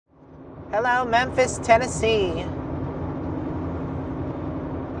Hello, Memphis, Tennessee.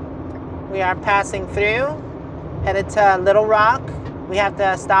 We are passing through, headed to Little Rock. We have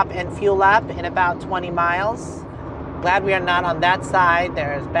to stop and fuel up in about 20 miles. Glad we are not on that side.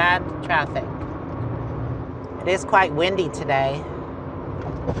 There's bad traffic. It is quite windy today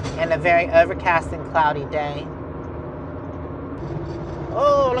and a very overcast and cloudy day.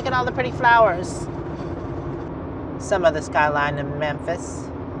 Oh, look at all the pretty flowers. Some of the skyline in Memphis.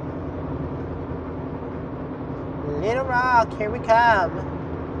 Little Rock, here we come.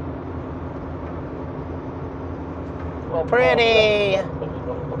 Pretty.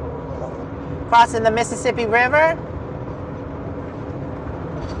 Crossing the Mississippi River.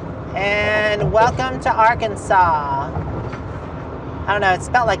 And welcome to Arkansas. I don't know, it's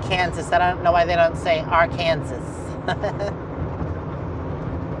spelled like Kansas. I don't know why they don't say Arkansas.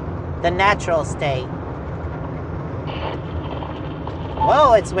 The natural state.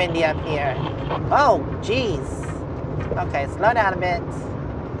 Whoa, it's windy up here. Oh, geez. Okay, slow down a bit.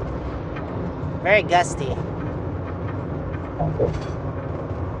 Very gusty.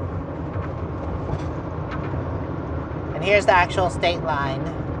 And here's the actual state line.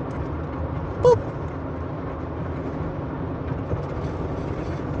 Boop.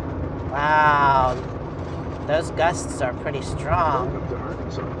 Wow. Those gusts are pretty strong.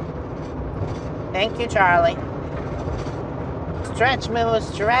 Thank you, Charlie. Stretch, Moo,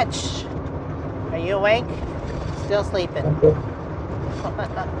 stretch. Are you awake? Still sleeping.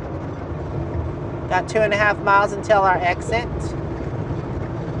 Got 2.5 miles until our exit.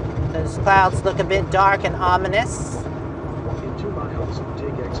 Those clouds look a bit dark and ominous. In 2 miles,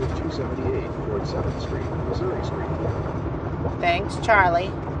 take exit 278 toward 7th Street, Missouri Street. Thanks,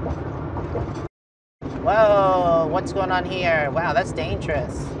 Charlie. Whoa, what's going on here? Wow, that's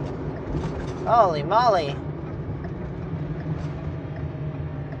dangerous. Holy moly.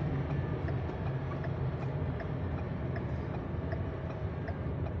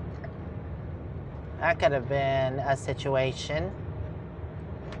 That could have been a situation.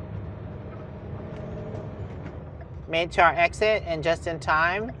 Made it to our exit and just in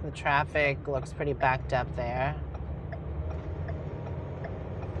time. The traffic looks pretty backed up there.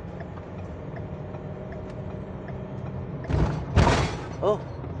 Oh.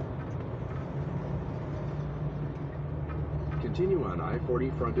 Continue on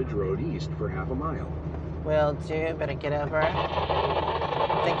I-40 frontage road east for ½ mile. Will do. Better get over.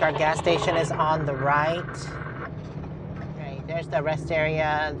 I think our gas station is on the right. Okay, there's the rest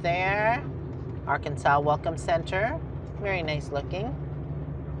area there. Arkansas Welcome Center. Very nice looking.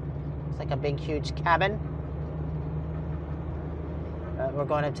 It's like a big, huge cabin. We're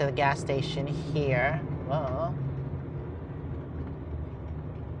going up to the gas station here. Whoa.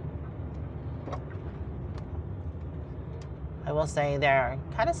 I will say there are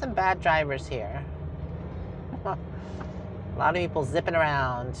kind of some bad drivers here. A lot of people zipping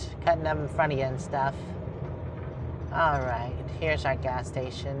around, cutting them in front of you and stuff. All right, here's our gas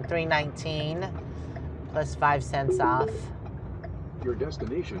station. $3.19 plus 5 cents off. Your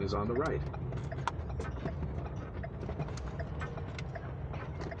destination is on the right.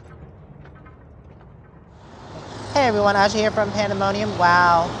 Hey everyone, Aja here from Panda Monium.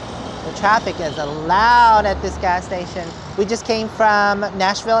 Wow, the traffic is loud at this gas station. We just came from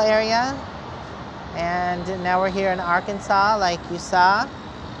Nashville area, and now we're here in Arkansas, like you saw.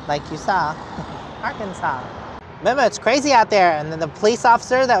 Arkansas. Remember, it's crazy out there. And then the police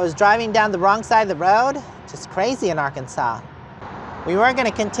officer that was driving down the wrong side of the road, just crazy in Arkansas. We were going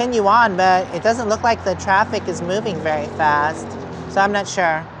to continue on, but it doesn't look like the traffic is moving very fast. So I'm not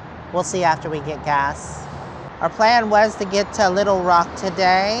sure. We'll see after we get gas. Our plan was to get to Little Rock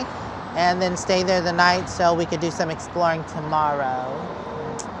today and then stay there the night so we could do some exploring tomorrow.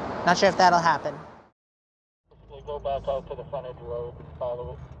 Not sure if that'll happen. Go back out to the frontage road and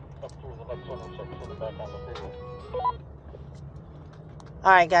follow up through the next intersection and back on the freeway.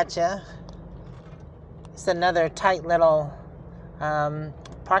 All right, gotcha. It's another tight little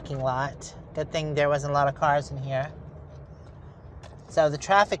parking lot. Good thing there wasn't a lot of cars in here. So the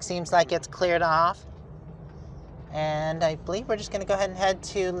traffic seems like it's cleared off. And I believe we're just going to go ahead and head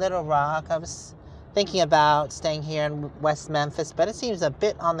to Little Rock. I was thinking about staying here in West Memphis, but it seems a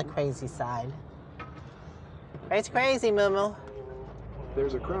bit on the crazy side. It's crazy, Moo-moo.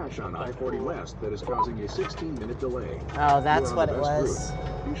 There's a crash on I-40 West that is causing a 16-minute delay. Oh, that's what it was.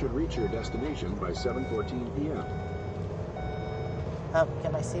 Route. You should reach your destination by 7:14 p.m. Oh,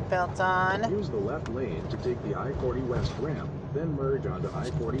 get my seatbelt on. Use the left lane to take the I-40 West ramp, then merge onto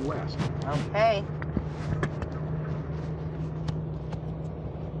I-40 West. Okay.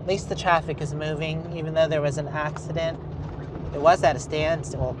 At least the traffic is moving, even though there was an accident. It was at a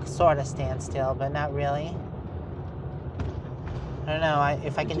standstill, well, sort of standstill, but not really. I don't know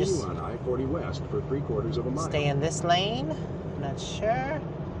if I can just on I-40 West for 3/4 of a mile. stay in this lane. I'm not sure.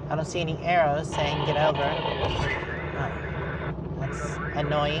 I don't see any arrows saying get over. Oh, that's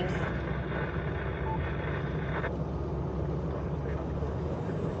annoying.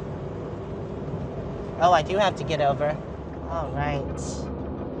 Oh, I do have to get over. All right.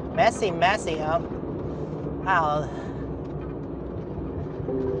 Messy, messy. Oh, wow.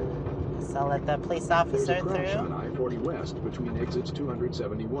 So I'll let the police officer There's a crash through. on I-40 West between exits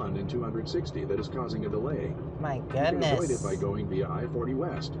 271 and 260 that is causing a delay. My You can avoid it goodness. by going via I-40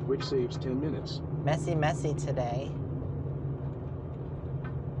 West, which saves 10 minutes. Messy, messy today.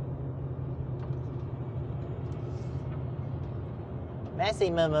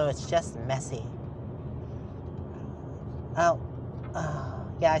 Messy, moo-moo. It's just messy. Oh.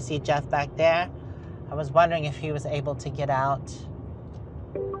 Yeah, I see Jeff back there. I was wondering if he was able to get out.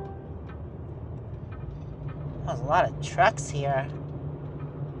 There's a lot of trucks here.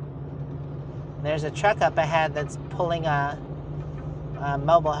 There's a truck up ahead that's pulling a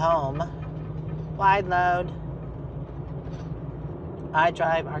mobile home. Wide load.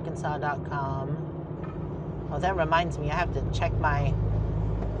 iDriveArkansas.com. Oh, that reminds me, I have to check my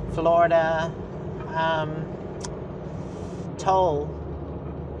Florida toll.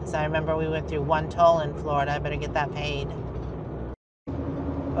 Because I remember we went through one toll in Florida. I better get that paid.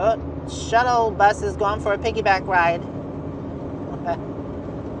 Oh, shuttle buses going for a piggyback ride.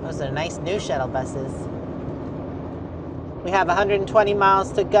 Those are nice new shuttle buses. We have 120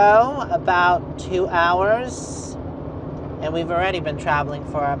 miles to go, about 2 hours. And we've already been traveling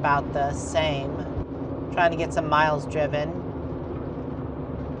for about the same. Trying to get some miles driven.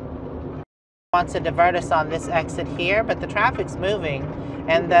 Wants to divert us on this exit here, but the traffic's moving.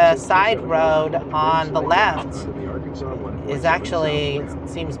 And the side road on the left is actually,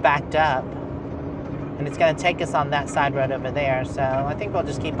 seems backed up. And it's going to take us on that side road over there. So I think we'll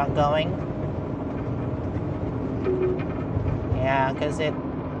just keep on going. Yeah, because I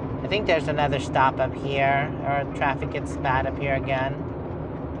think there's another stop up here. Or traffic gets bad up here again.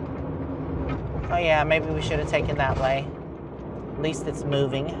 Oh yeah, maybe we should have taken that way. At least it's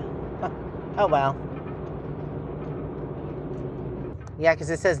moving. Oh well. Yeah, because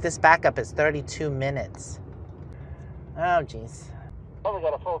it says this backup is 32 minutes. Oh, jeez. Only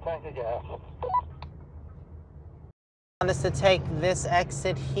got a full tank of gas. Want us to take this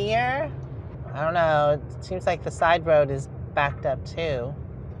exit here? I don't know. It seems like the side road is backed up too.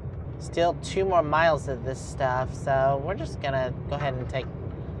 Still 2 more miles of this stuff, so we're just gonna go ahead and take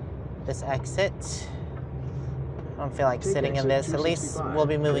this exit. I don't feel like sitting in this. At least we'll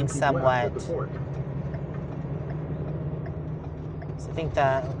be moving somewhat. So I think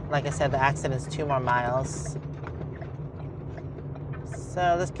like I said, the accident's 2 more miles.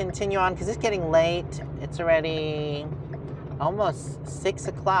 So let's continue on because it's getting late. It's already almost 6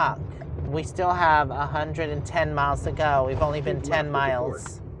 o'clock. We still have 110 miles to go. We've only been 10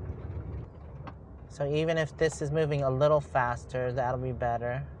 miles. So even if this is moving a little faster, that'll be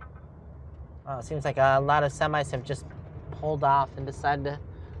better. Oh, it seems like a lot of semis have just pulled off and decided to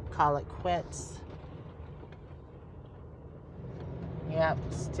call it quits. Yep,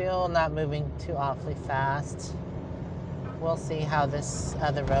 still not moving too awfully fast. We'll see how this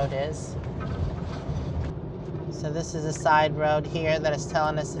other road is. So this is a side road here that it's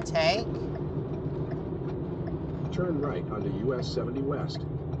telling us to take. Turn right onto US 70 West.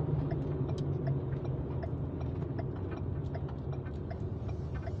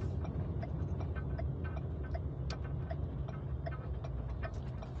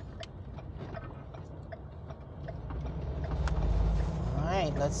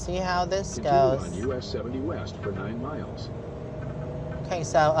 Alright, let's see how this Continue goes. on US 70 West for 9 miles. Okay,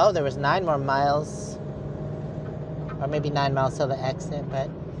 so, oh, there was 9 more miles. Or maybe 9 miles till the exit, but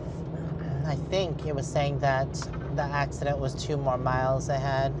I think it was saying that the accident was 2 more miles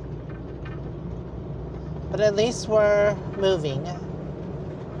ahead. But at least we're moving.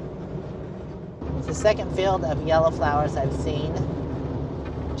 It's the second field of yellow flowers I've seen.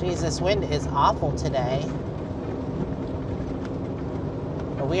 Geez, this wind is awful today.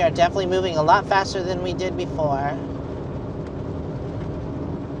 But we are definitely moving a lot faster than we did before.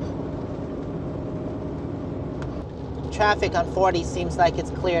 Traffic on 40 seems like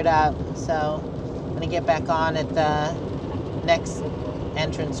it's cleared up, so I'm gonna get back on at the next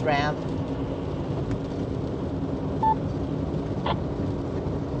entrance ramp.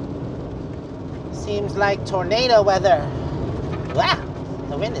 Seems like tornado weather. Wow,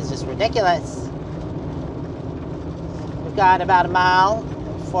 the wind is just ridiculous. We've got about a mile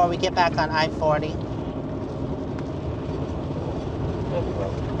before we get back on I-40.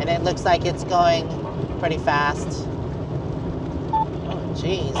 And it looks like it's going pretty fast. Oh,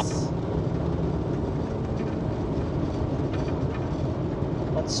 jeez.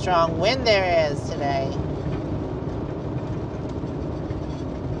 What strong wind there is today.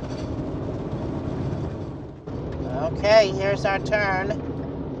 Okay, here's our turn.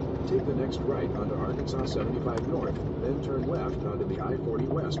 Take the next right onto Arkansas 75 North, then turn left onto the I-40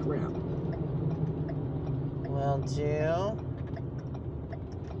 West ramp. Will do.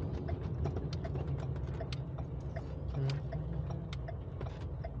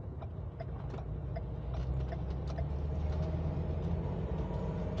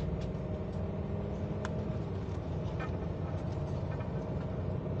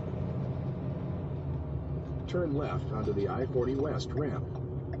 Turn left onto the I-40 West ramp.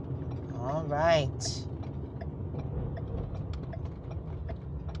 All right.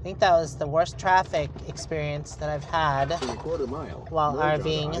 I think that was the worst traffic experience that I've had In a quarter mile, while merge onto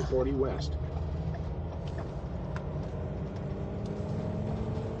RVing. I-40 West.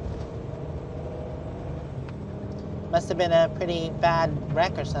 Must have been a pretty bad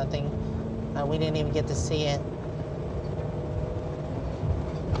wreck or something. We didn't even get to see it.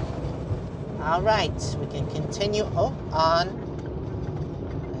 All right, we can continue on.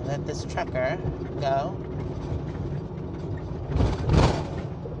 Let this trucker go.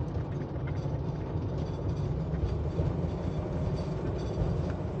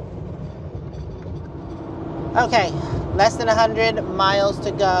 Okay, less than 100 miles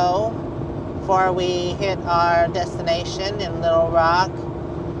to go before we hit our destination in Little Rock.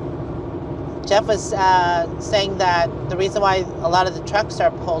 Jeff was saying that the reason why a lot of the trucks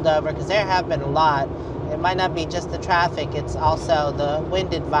are pulled over, because there have been a lot, it might not be just the traffic, it's also the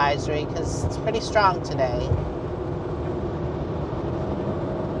wind advisory, because it's pretty strong today.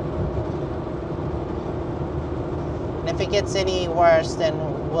 And if it gets any worse, then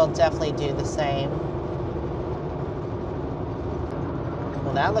we'll definitely do the same.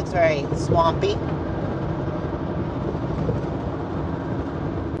 Well, that looks very swampy.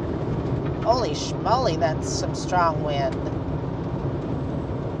 Holy schmoly, that's some strong wind.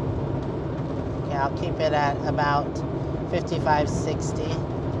 Okay, I'll keep it at about 55, 60.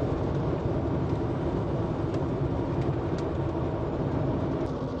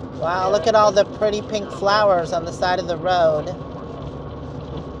 Wow, look at all the pretty pink flowers on the side of the road.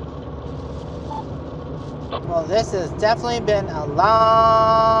 Well, this has definitely been a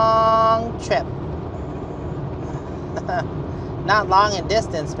long trip. Not long in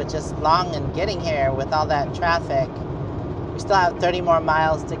distance, but just long in getting here with all that traffic. We still have 30 more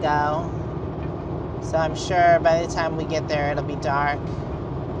miles to go. So I'm sure by the time we get there, it'll be dark.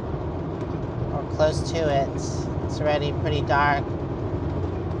 Or close to it. It's already pretty dark.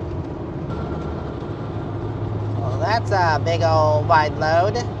 Well, that's a big old wide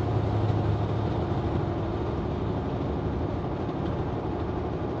load.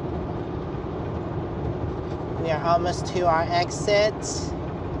 We are almost to our exit.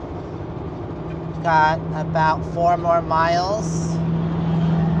 Got about 4 more miles.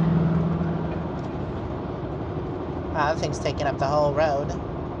 Wow, that thing's taking up the whole road.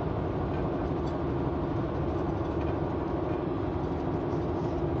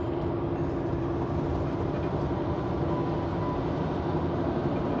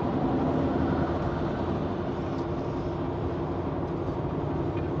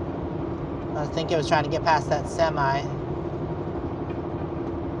 I think it was trying to get past that semi.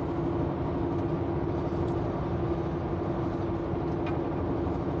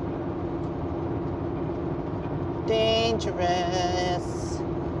 Dangerous.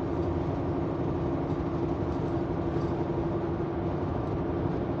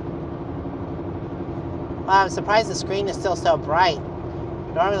 Wow, I'm surprised the screen is still so bright.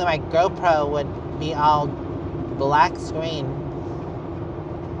 Normally my GoPro would be all black screen.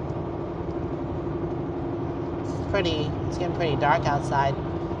 It's getting pretty dark outside.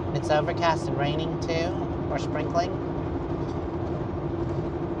 It's overcast and raining too, or sprinkling.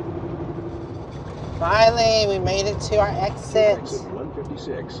 Finally, we made it to our exit. Exit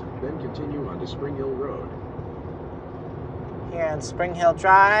 156, then continue onto Spring Hill Road. Here on Spring Hill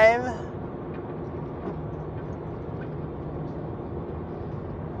Drive.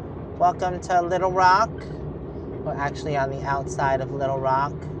 Welcome to Little Rock. We're actually on the outside of Little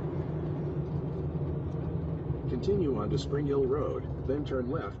Rock. Continue onto Spring Hill Road, then turn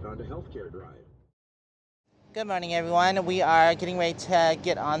left onto Healthcare Drive. Good morning, everyone. We are getting ready to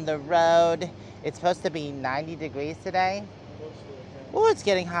get on the road. It's supposed to be 90 degrees today. Oh, it's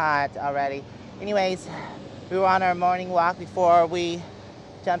getting hot already. Anyways, we were on our morning walk before we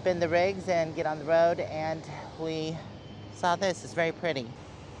jump in the rigs and get on the road, and we saw this. It's very pretty.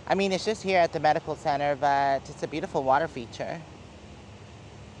 I mean, it's just here at the medical center, but it's a beautiful water feature.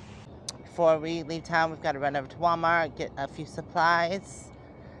 Before we leave town, we've got to run over to Walmart, get a few supplies,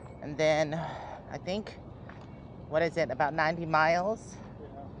 and then I think, what is it, about 90 miles?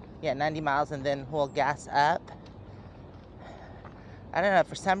 Yeah, 90 miles, and then we'll gas up. I don't know,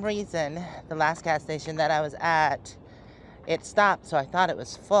 for some reason, the last gas station that I was at, it stopped, so I thought it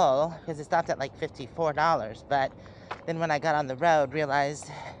was full, because it stopped at like $54, but then when I got on the road, realized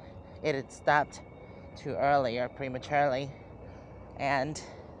it had stopped too early or prematurely, and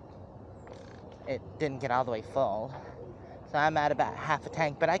it didn't get all the way full. So I'm at about half a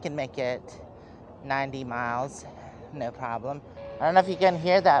tank, but I can make it 90 miles, no problem. I don't know if you can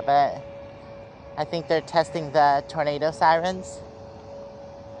hear that, but I think they're testing the tornado sirens.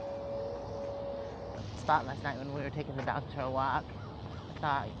 Spot last night when we were taking the dog for a walk. I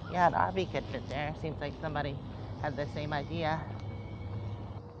thought, yeah, an RV could fit there. Seems like somebody had the same idea.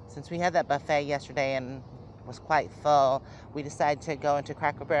 Since we had that buffet yesterday and was quite full, we decided to go into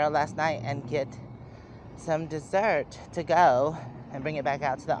Cracker Barrel last night and get some dessert to go and bring it back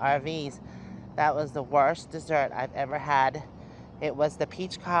out to the RVs. That was the worst dessert I've ever had. It was the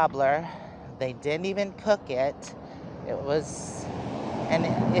peach cobbler. They didn't even cook it. It was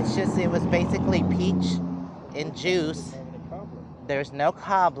basically peach in juice. There's no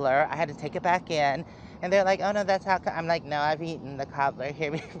cobbler. I had to take it back in. And they're like, oh no, that's how it comes. I'm like, no, I've eaten the cobbler here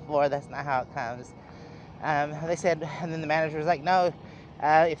before. That's not how it comes. They said, and then the manager was like, no,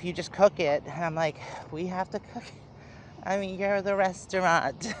 if you just cook it. And I'm like, we have to cook it? I mean, you're the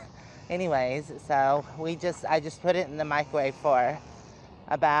restaurant. Anyways, so I just put it in the microwave for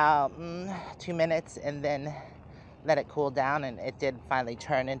about 2 minutes and then let it cool down, and it did finally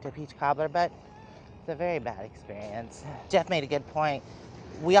turn into peach cobbler, but it's a very bad experience. Jeff made a good point.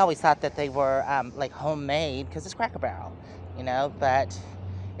 We always thought that they were like homemade because it's Cracker Barrel, you know, but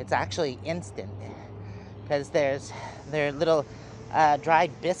it's actually instant because they're little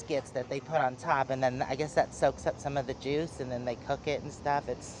dried biscuits that they put on top, and then I guess that soaks up some of the juice, and then they cook it and stuff.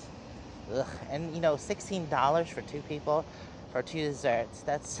 It's ugh. And you know, $16 for 2 people for 2 desserts.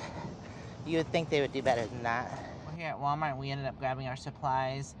 You would think they would do better than that. We're here at Walmart and we ended up grabbing our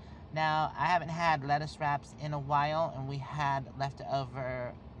supplies. Now, I haven't had lettuce wraps in a while, and we had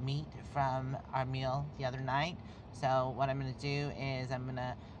leftover meat from our meal the other night. So what I'm gonna do is I'm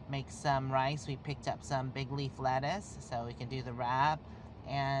gonna make some rice. We picked up some big leaf lettuce so we can do the wrap.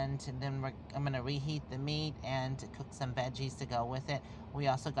 And then I'm gonna reheat the meat and cook some veggies to go with it. We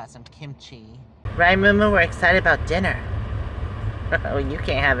also got some kimchi. Right, Moo-moo, we're excited about dinner. Well, you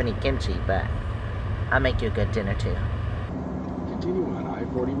can't have any kimchi, but I'll make you a good dinner too. Continue on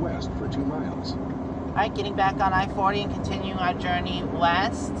I-40 west for 2 miles. Alright, getting back on I-40 and continuing our journey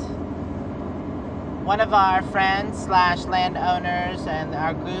west. One of our friends / landowners and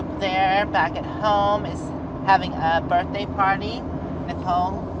our group there back at home is having a birthday party,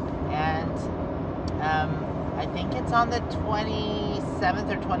 Nicole, and I think it's on the 27th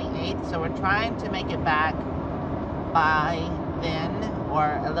or 28th, so we're trying to make it back by then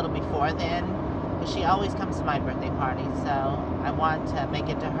or a little before then, because she always comes to my birthday party, so I want to make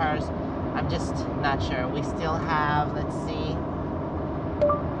it to hers. I'm just not sure. We still have, let's see,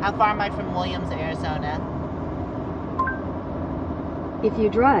 how far am I from Williams, Arizona? If you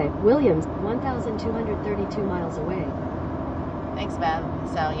drive, Williams, 1,232 miles away. Thanks, Bev.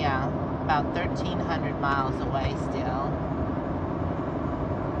 So yeah, about 1,300 miles away still.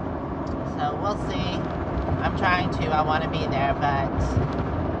 So we'll see. I'm trying to. I want to be there, but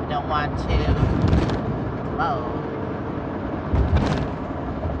don't want to. Whoa.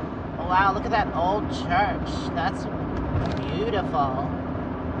 Oh, wow, look at that old church. That's beautiful.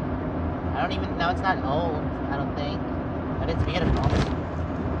 I don't even know, it's not old, I don't think, but it's beautiful.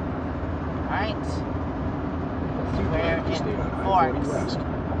 Alright. We're in Forks,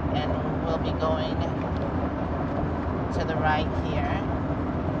 and we'll be going to the right here.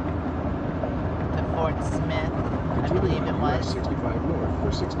 Fort Smith, I believe it was. 65 north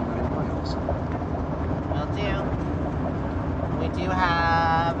for 69 miles. Will do. We do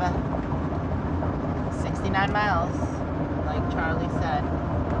have 69 miles, like Charlie said.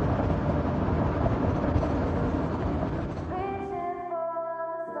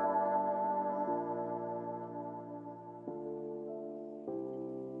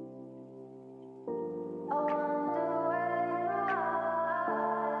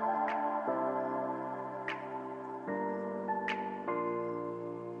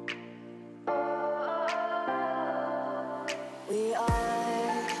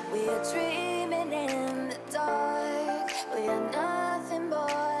 We are dreaming in the dark. We are nothing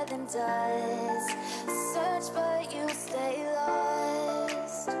more than dust. Search but you stay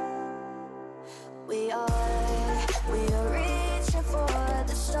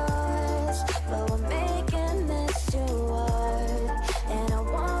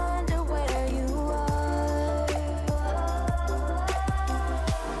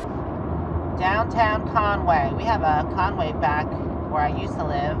downtown Conway. We have a Conway back where I used to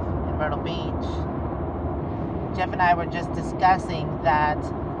live in Myrtle Beach. Jeff and I were just discussing that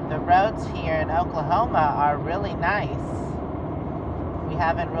the roads here in Oklahoma are really nice. We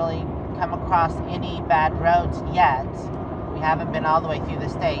haven't really come across any bad roads yet. We haven't been all the way through the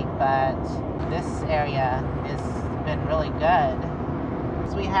state, but this area has been really good.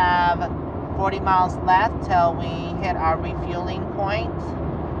 So we have 40 miles left till we hit our refueling point.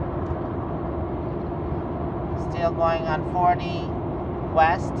 Still going on 40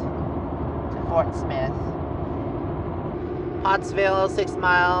 west to Fort Smith. Pottsville 6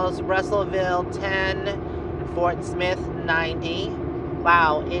 miles, Russellville 10, and Fort Smith 90.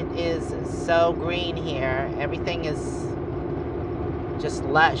 Wow, it is so green here. Everything is just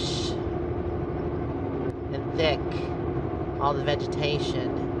lush and thick. All the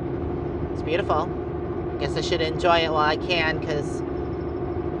vegetation. It's beautiful. Guess I should enjoy it while I can, because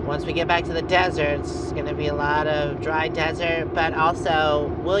once we get back to the desert, it's going to be a lot of dry desert, but also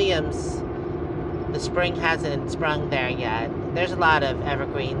Williams, the spring hasn't sprung there yet. There's a lot of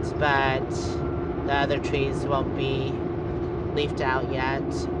evergreens, but the other trees won't be leafed out yet.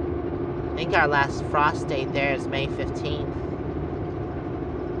 I think our last frost date there is May 15th.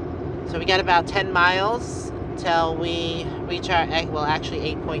 So we got about 10 miles till we reach our, well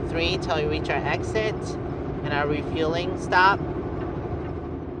actually 8.3 till we reach our exit and our refueling stop.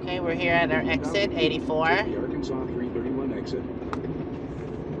 Okay, we're here at our exit, 84. Take the Arkansas 331 exit.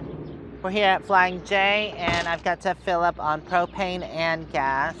 We're here at Flying J, and I've got to fill up on propane and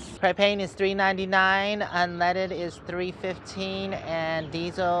gas. Propane is $3.99, unleaded is $3.15, and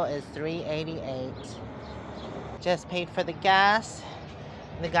diesel is $3.88. Just paid for the gas.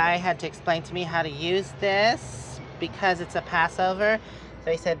 The guy had to explain to me how to use this because it's a Passover.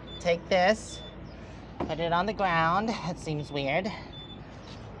 So he said, take this, put it on the ground. It seems weird.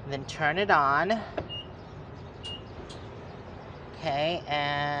 Then turn it on. Okay,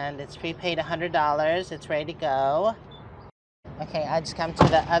 and it's prepaid $100. It's ready to go. Okay, I just come to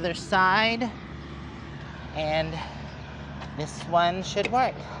the other side, and this one should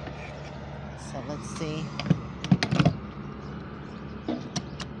work. So let's see.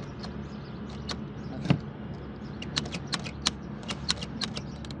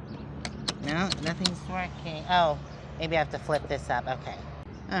 No, nothing's working. Oh, maybe I have to flip this up. Okay.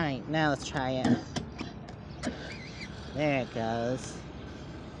 All right, now let's try it. There it goes.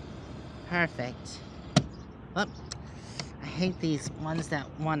 Perfect. Oh, I hate these ones that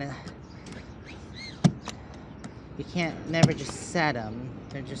want to... You can't never just set them.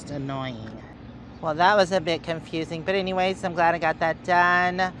 They're just annoying. Well, that was a bit confusing. But anyways, I'm glad I got that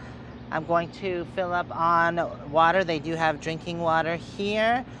done. I'm going to fill up on water. They do have drinking water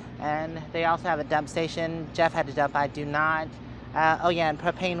here. And they also have a dump station. Jeff had to dump, I do not. Oh yeah, and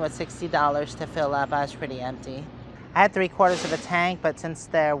propane was $60 to fill up. I was pretty empty. I had 3/4 of a tank, but since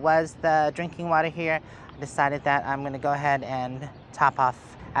there was the drinking water here, I decided that I'm gonna go ahead and top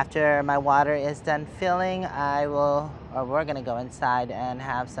off. After my water is done filling, we're gonna go inside and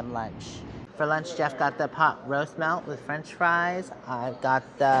have some lunch. For lunch, Jeff got the pot roast melt with French fries. I've got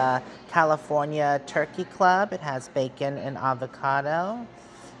the California Turkey Club. It has bacon and avocado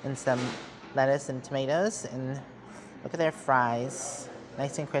and some lettuce and tomatoes. And look at their fries,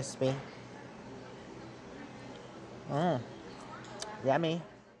 nice and crispy. Yummy.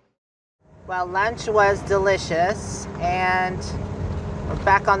 Well, lunch was delicious, and we're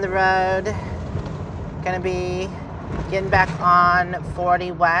back on the road. Gonna be getting back on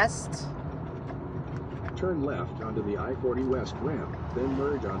 40 West. Turn left onto the I-40 West ramp, then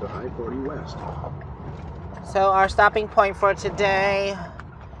merge onto I-40 West. So our stopping point for today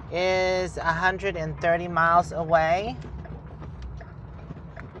is 130 miles away.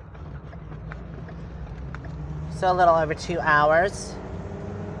 So a little over 2 hours.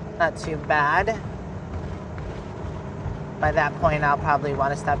 Not too bad. By that point, I'll probably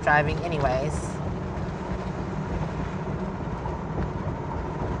want to stop driving anyways.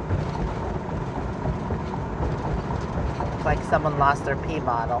 Looks like someone lost their pee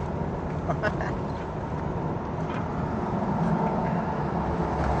bottle.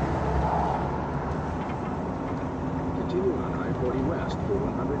 Continue on I-40 West for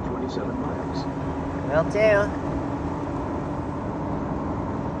 127 miles. Will do.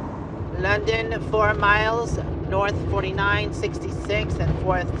 London, 4 miles, north 49, 66, and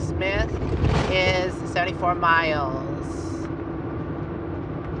Fort Smith is 74 miles.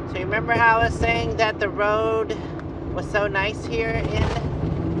 So you remember how I was saying that the road was so nice here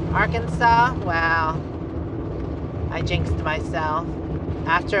in Arkansas? Well, I jinxed myself.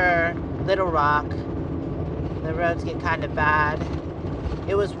 After Little Rock, the roads get kind of bad.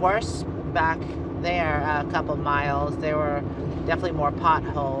 It was worse back there a couple miles, there were definitely more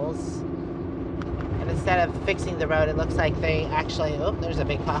potholes. And instead of fixing the road, it looks like they actually, oh, there's a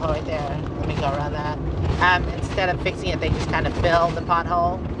big pothole right there. Let me go around that. Instead of fixing it, they just kind of filled the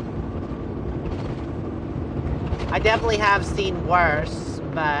pothole. I definitely have seen worse,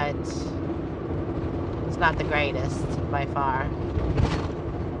 but it's not the greatest by far.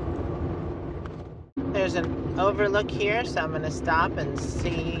 There's an overlook here, so I'm gonna stop and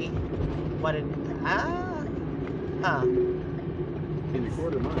see what it, In a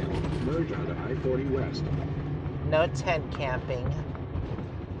quarter mile, merge onto I-40 West. No tent camping.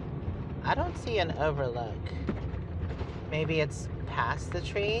 I don't see an overlook. Maybe it's past the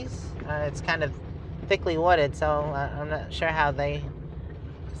trees? It's kind of thickly wooded, so I'm not sure how they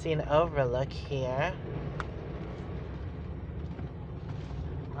see an overlook here.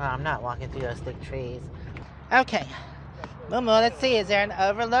 Oh, I'm not walking through those thick trees. Okay. Moo-moo, let's see. Is there an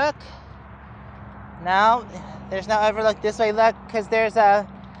overlook? No, there's no overlook this way. Look, because there's a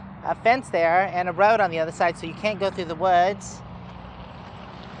fence there and a road on the other side, so you can't go through the woods.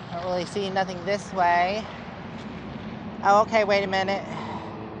 Don't really see nothing this way. Oh, okay, wait a minute.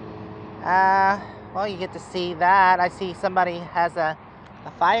 Well, you get to see that. I see somebody has a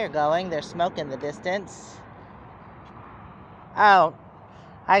fire going. There's smoke in the distance. Oh,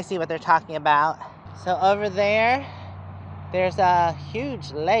 I see what they're talking about. So over there, there's a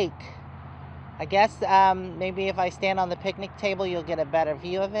huge lake. I guess maybe if I stand on the picnic table, you'll get a better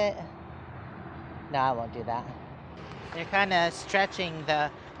view of it. No, I won't do that. They're kind of stretching the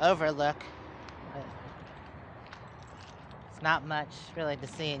overlook. It's not much really to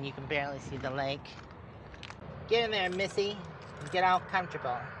see, and you can barely see the lake. Get in there, Missy. Get all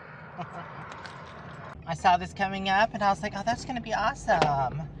comfortable. I saw this coming up, and I was like, oh, that's going to be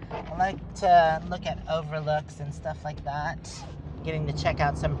awesome. I like to look at overlooks and stuff like that. Getting to check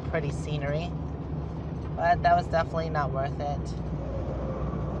out some pretty scenery. But that was definitely not worth it.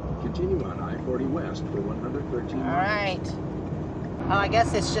 Continue on I-40 West for 113 miles. Alright. Oh, I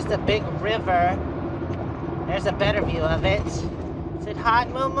guess it's just a big river. There's a better view of it. Is it hot,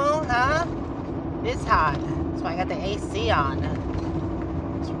 moo-moo, huh? It is hot. That's why I got the AC on.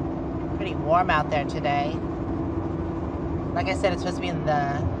 It's pretty warm out there today. Like I said, it's supposed to be in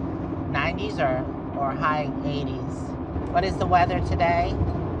the 90s or high 80s. What is the weather today?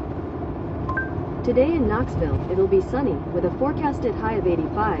 Today in Knoxville, it'll be sunny, with a forecasted high of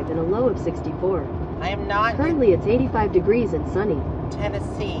 85 and a low of 64. I am not Currently, it's 85 degrees and sunny. in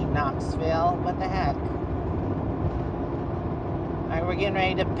Tennessee, Knoxville. What the heck? Alright, we're getting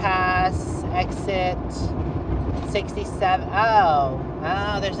ready to pass exit 67.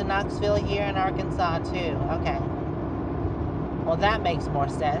 Oh, there's a Knoxville here in Arkansas too. Okay. Well, that makes more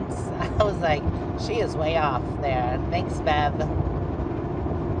sense. I was like, she is way off there. Thanks, Bev.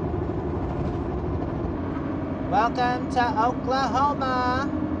 Welcome to Oklahoma.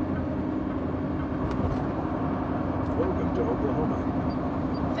 Welcome to Oklahoma.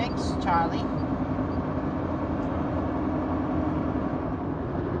 Thanks, Charlie.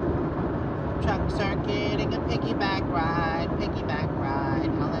 Truck circuit and a piggyback ride.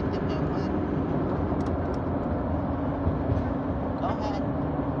 I'll let them do one. Go ahead.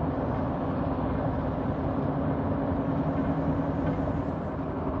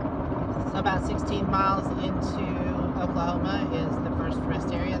 So about 16 miles into Oklahoma is the first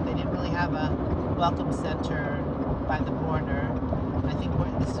rest area. They didn't really have a welcome center by the border. I think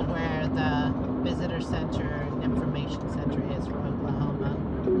this is where the visitor center and information center is for Oklahoma.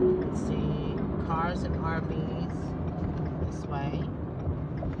 Let's see, cars and RVs this way.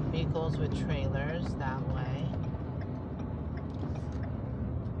 Vehicles with trailers that way.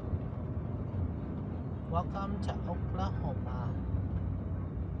 Welcome to Oklahoma.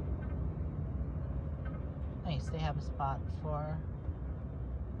 Nice, they have a spot for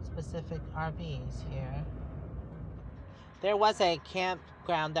specific RVs here. There was a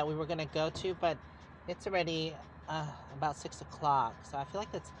campground that we were going to go to, but it's already about 6 o'clock. So I feel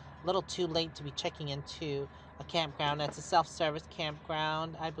like it's a little too late to be checking into a campground. It's a self-service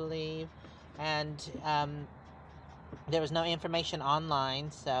campground, I believe. And there was no information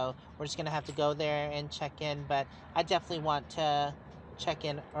online, so we're just going to have to go there and check in. But I definitely want to check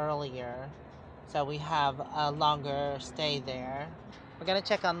in earlier, so we have a longer stay there. We're going to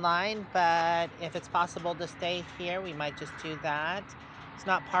check online, but if it's possible to stay here, we might just do that. It's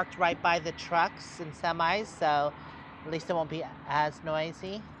not parked right by the trucks and semis, so at least it won't be as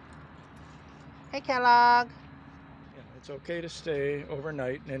noisy. Hey, Kellogg. Yeah, it's okay to stay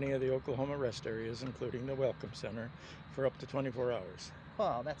overnight in any of the Oklahoma rest areas, including the Welcome Center, for up to 24 hours.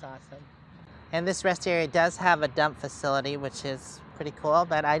 Cool, that's awesome. And this rest area does have a dump facility, which is pretty cool,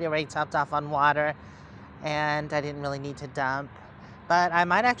 but I already topped off on water and I didn't really need to dump. But I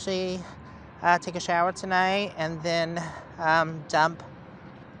might actually take a shower tonight and then dump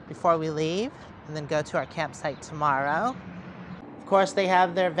before we leave and then go to our campsite tomorrow. Of course, they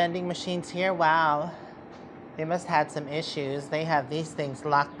have their vending machines here. Wow, they must have had some issues. They have these things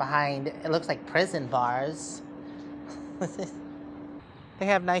locked behind, it looks like prison bars. They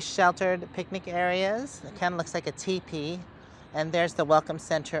have nice sheltered picnic areas. It kind of looks like a teepee. And there's the welcome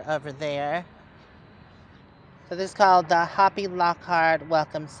center over there. So this is called the Hoppy Lockhart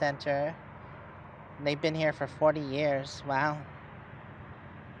Welcome Center. And they've been here for 40 years. Wow.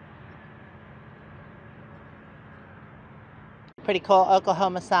 Pretty cool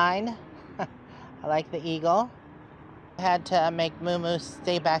Oklahoma sign. I like the eagle. I had to make moo-moo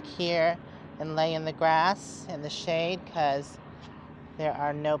stay back here and lay in the grass in the shade because there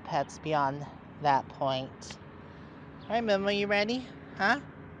are no pets beyond that point. All right, moo-moo, you ready? Huh?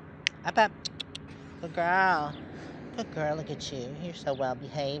 Up, up. Good girl. Good girl, look at you. You're so well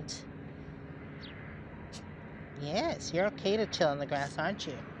behaved. Yes, you're okay to chill in the grass, aren't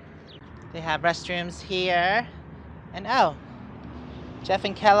you? They have restrooms here. And oh, Jeff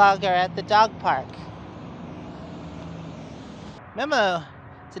and Kellogg are at the dog park. Moo-moo,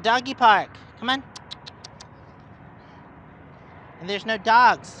 it's a doggy park. Come on. And there's no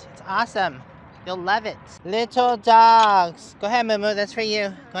dogs. It's awesome. You'll love it. Little dogs. Go ahead, moo-moo, that's for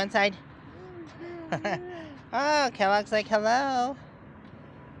you. Go inside. Oh, Kellogg's like, hello.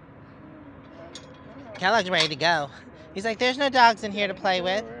 Kellogg's ready to go. He's like, there's no dogs in here to play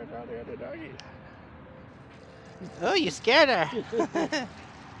with. Oh, you scared her.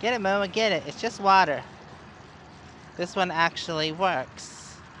 Get it, moo-moo, get it. It's just water. This one actually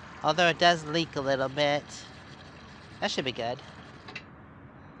works. Although it does leak a little bit. That should be good.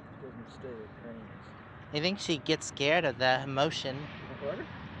 You think she gets scared of the motion? Water?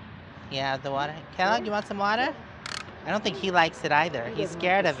 Yeah, the water. Kellogg, you want some water? I don't think he likes it either. He's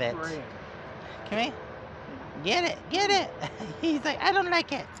scared of it. Come here. Get it, get it. He's like, I don't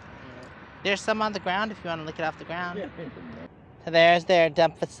like it. There's some on the ground if you want to lick it off the ground. So there's their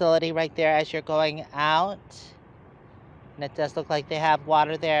dump facility right there as you're going out. And it does look like they have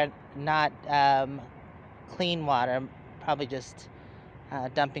water there, not clean water, probably just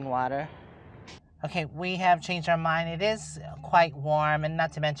dumping water. Okay, we have changed our mind. It is quite warm, and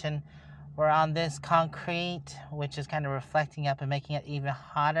not to mention we're on this concrete, which is kind of reflecting up and making it even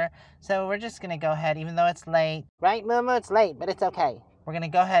hotter. So we're just gonna go ahead, even though it's late. Right, moo-moo? It's late, but it's okay. We're gonna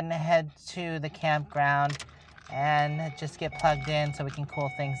go ahead and head to the campground and just get plugged in so we can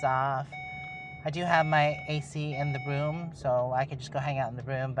cool things off. I do have my AC in the room, so I could just go hang out in the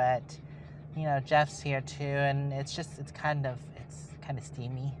room, but you know, Jeff's here too, and it's kind of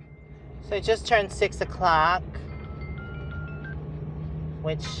steamy. So it just turned 6 o'clock,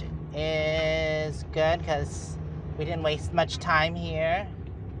 which is good because we didn't waste much time here.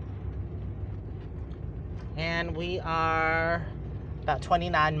 And we are about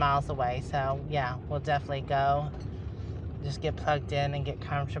 29 miles away, so yeah, we'll definitely go. Just get plugged in and get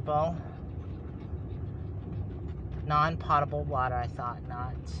comfortable. Non-potable water, I thought,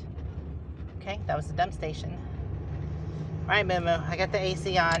 not. Okay, that was the dump station. Alright, moo-moo, I got the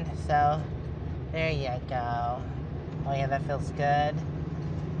AC on, so there you go. Oh yeah, that feels good.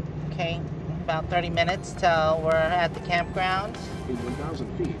 Okay, about 30 minutes till we're at the campground. In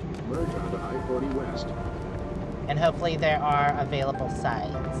 1,000 feet, merge onto I-40 West. And hopefully there are available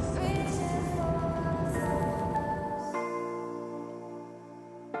sites.